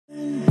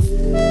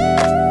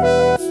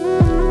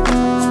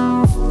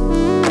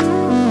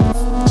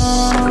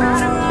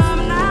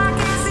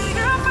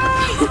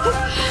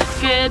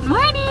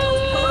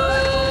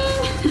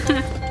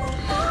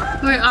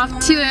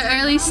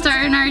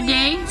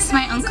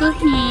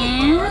Uncle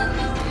Hien.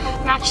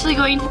 We're actually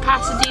going to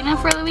Pasadena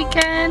for the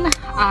weekend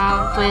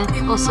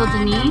with also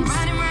Denise.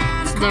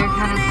 It's their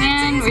kind of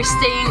fan. We're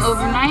staying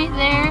overnight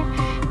there.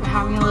 We're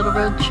having a little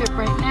road trip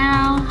right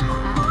now.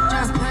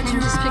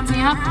 Hien just picked me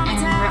up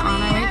and we're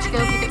on our way to go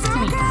pick up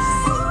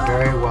Denise.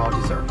 Very well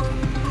deserved.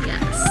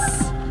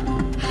 Yes.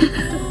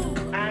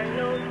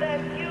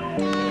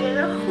 There's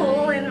a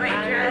hole in my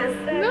dress.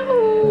 No.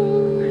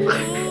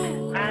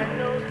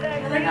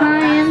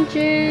 Hi, MJ.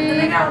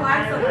 I got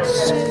wax on my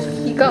dress.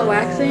 You got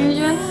wax on your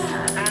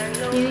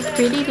dress? You look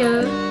pretty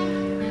though.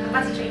 I'm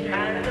about to change her.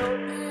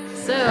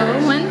 So,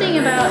 one thing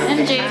about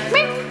MJ.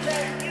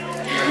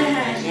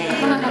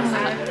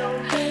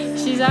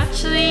 She's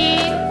actually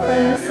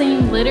from the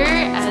same litter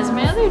as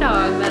my other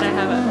dog that I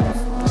have at home.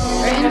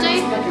 Right, MJ?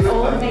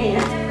 Oh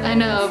man. I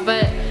know,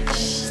 but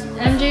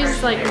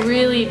MJ's like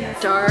really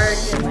dark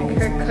and like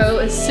her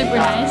coat is super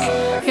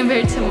nice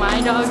compared to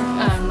my dog,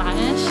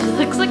 Maya. She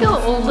looks like an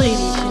old lady.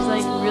 She's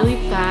like really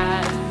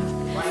fat,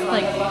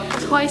 like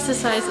twice the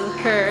size of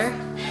her.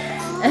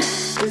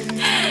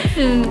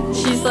 And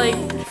she's like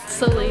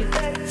so lazy.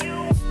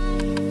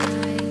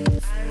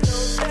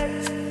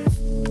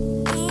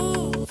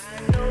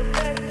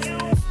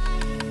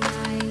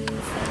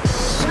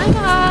 Hi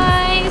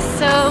guys!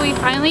 So we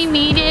finally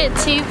made it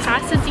to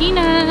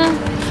Pasadena.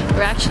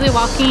 We're actually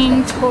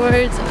walking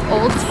towards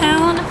Old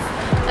Town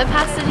of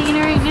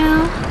Pasadena right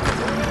now.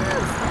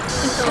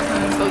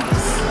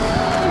 Focus.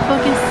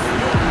 Focus.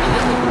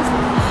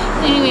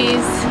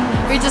 Anyways,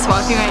 we're just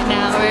walking right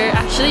now. We're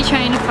actually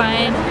trying to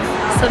find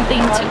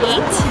something to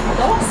eat.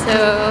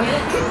 So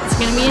it's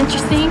gonna be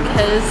interesting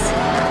because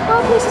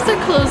all places are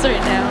closed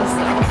right now.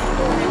 So.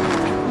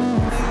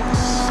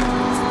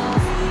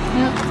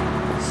 Yep.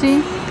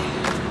 See?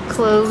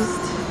 Closed.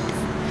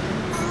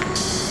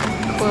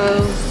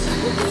 Closed.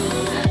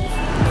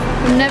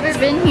 We've never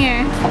been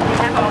here. They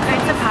have all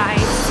kinds of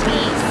pies,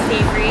 sweet,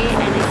 savory,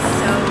 and it's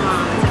so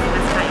long.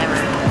 It's like the best pie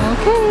ever.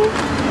 Okay.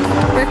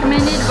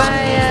 Recommended by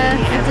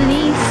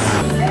Denise.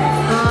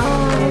 Oh,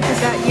 look at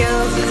that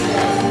yolk.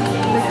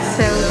 Looks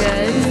so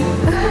good.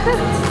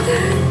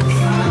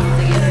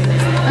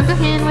 Uncle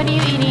Hien, what are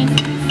you eating?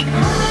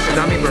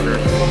 Dummy burger.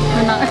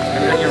 We're not.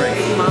 You're right.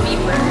 Mommy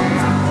burger.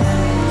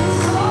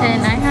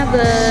 And I have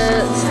the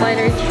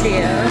slider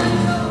trio.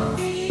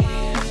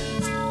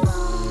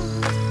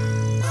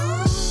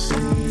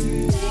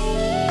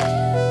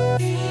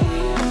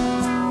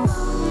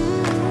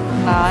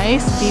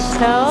 Nice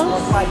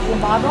details.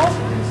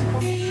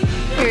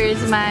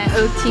 Here's my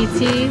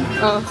OTT.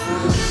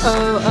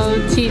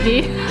 OOTD.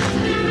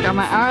 Got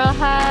my Oral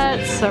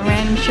hat, some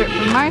random shirt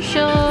from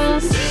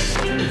Marshall's.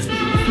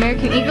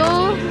 American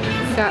Eagle.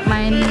 Got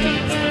my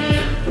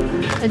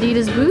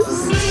Adidas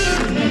boots.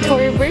 My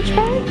Tory Birch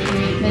bag.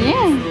 And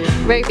yeah,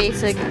 very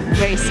basic,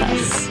 very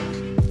sus.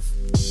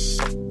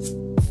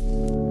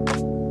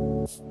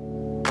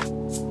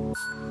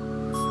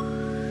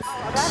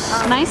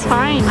 Nice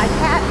find. They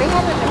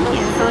had it in the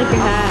I like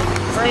your hat.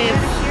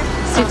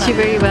 Suits you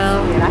very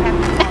well.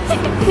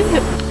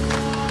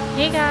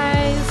 Hey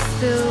guys,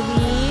 so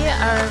we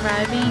are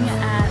arriving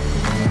at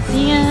the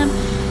museum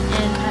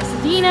in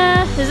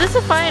Pasadena. Is this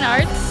a fine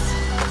arts?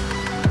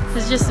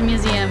 It's just a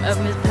museum of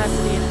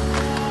Pasadena.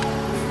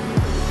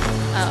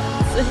 Oh,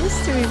 it's a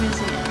history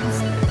museum.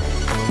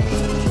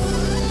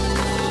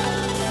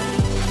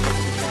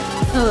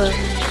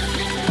 Oh.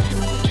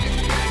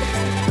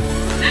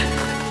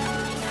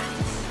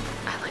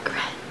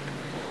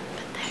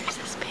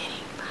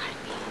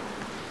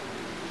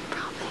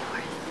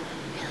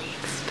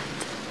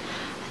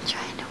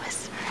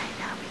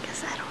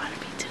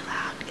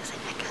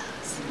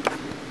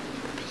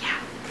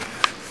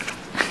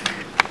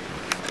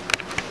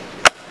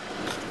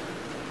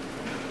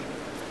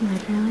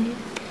 Literally,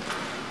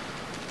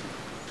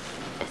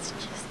 it's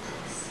just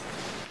this.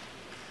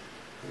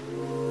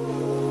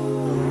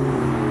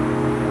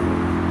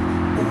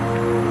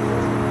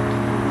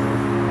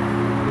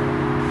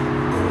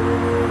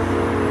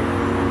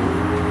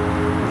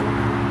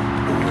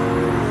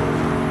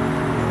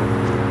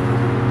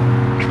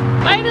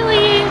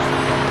 Finally,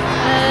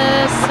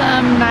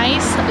 some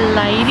nice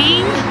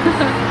lighting.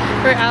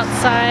 We're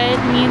outside.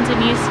 Me and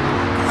Denise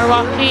are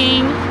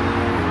walking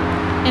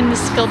in the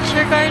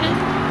sculpture garden.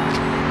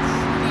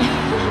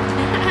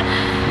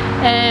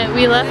 And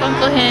we left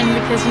Uncle Hien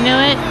because you know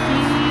what?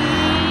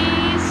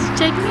 He's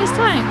taking his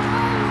time.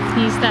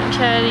 He's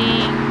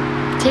Snapchatting,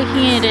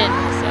 taking it in.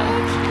 So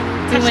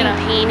we went up.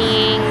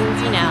 Paintings,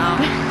 you know,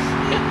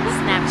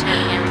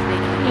 Snapchatting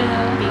everything,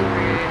 Yeah. being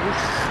rude.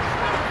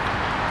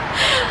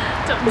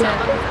 Don't tell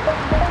them.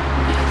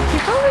 He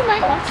probably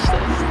might watch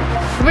this.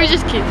 We're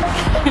just kidding.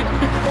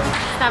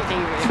 Stop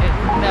being rude.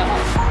 No.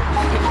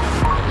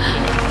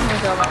 Oh my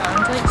god, my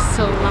arm's like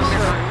so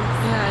short.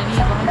 Yeah, I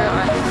need longer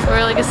arms.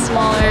 Or like a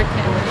smaller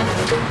camera.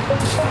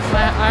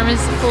 My arm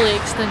is fully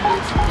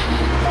extended.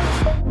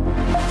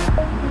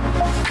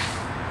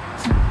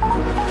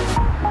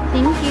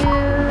 Thank you.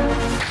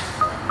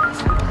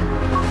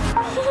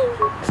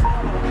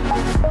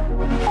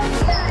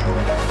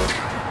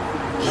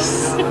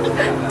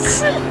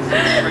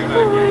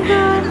 Oh my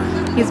god.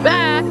 He's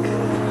back.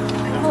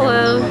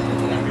 Hello.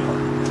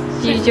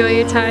 Did you enjoy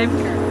your time?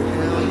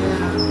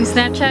 You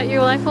Snapchat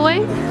your life away?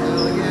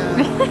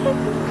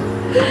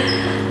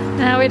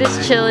 Now we're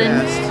just chilling.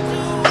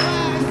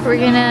 We're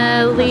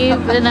gonna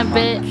leave in a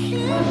bit.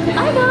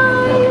 Hi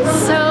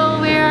guys! So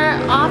we're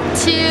off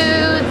to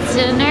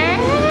dinner.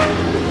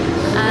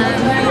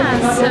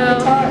 Yeah, so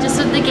just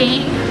with the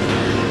gang.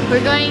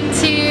 We're going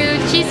to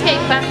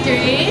Cheesecake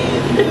Factory.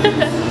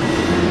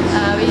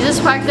 We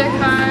just parked our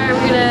car.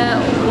 We're gonna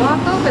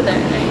walk over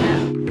there right now.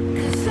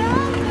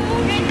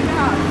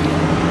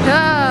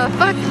 Oh,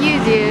 fuck you,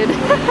 dude.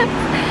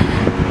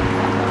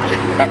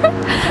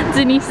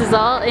 Denise is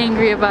all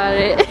angry about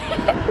it.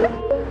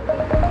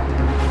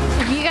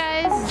 If you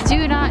guys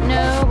do not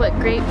know what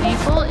Grape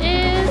Maple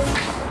is,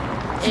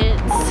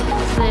 it's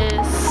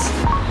this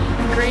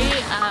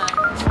great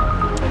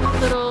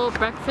little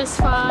breakfast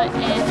spot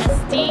in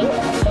SD,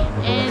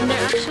 and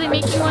they're actually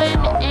making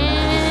one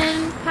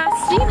in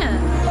Pasadena.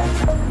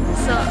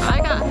 So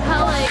I got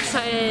hella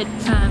excited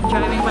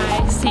driving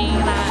by seeing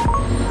that.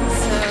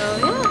 So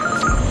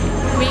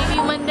yeah, maybe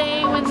one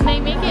day when they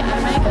make it, I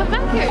might come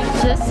back here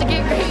just to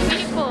get Grape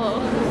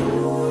Maple.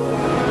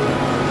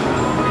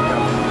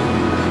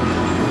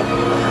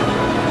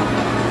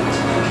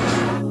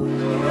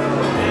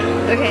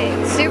 Okay,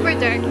 it's super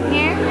dark in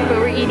here, but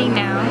we're eating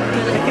now.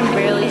 I can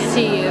barely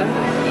see you.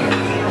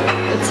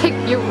 It's like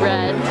you're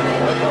red.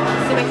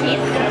 See my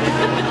teeth?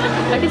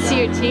 I can see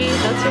your teeth,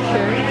 that's for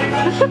sure.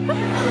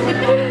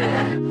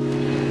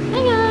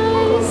 Hi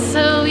guys!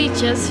 So we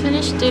just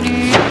finished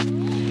dinner.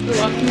 We're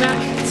walking back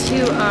to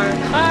our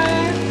car.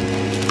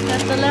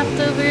 Got the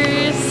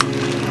leftovers.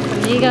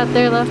 And they got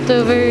their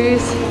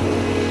leftovers.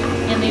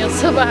 And they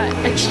also bought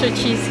extra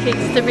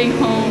cheesecakes to bring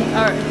home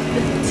or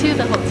to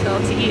the hotel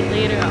to eat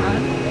later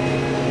on.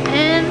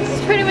 And this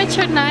is pretty much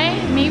our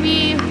night.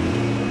 Maybe, I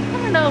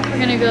don't know if we're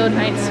gonna go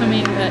night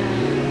swimming, but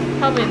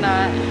probably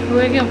not. We're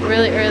waking up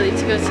really early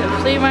to go to the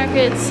flea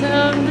market.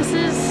 So this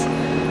is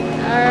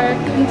our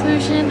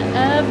conclusion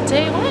of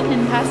day 1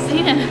 in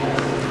Pasadena.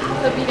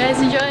 Hope you guys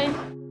enjoy.